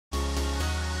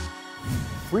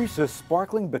FRÍSA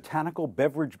Sparkling Botanical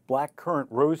Beverage Black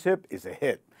Currant Rosehip is a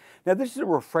hit. Now this is a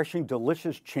refreshing,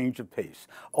 delicious change of pace,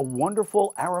 a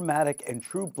wonderful aromatic and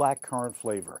true black currant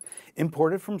flavor.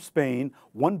 Imported from Spain,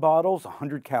 one bottle's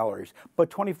 100 calories, but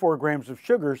 24 grams of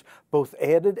sugars, both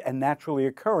added and naturally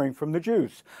occurring from the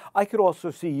juice. I could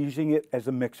also see using it as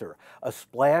a mixer. A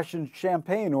splash in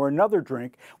champagne or another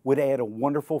drink would add a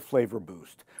wonderful flavor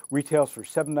boost. Retails for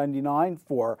 $7.99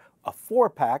 for a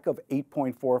 4-pack of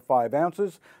 8.45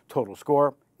 ounces. Total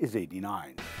score is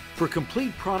 89. For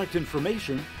complete product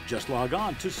information, just log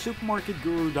on to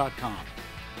supermarketguru.com.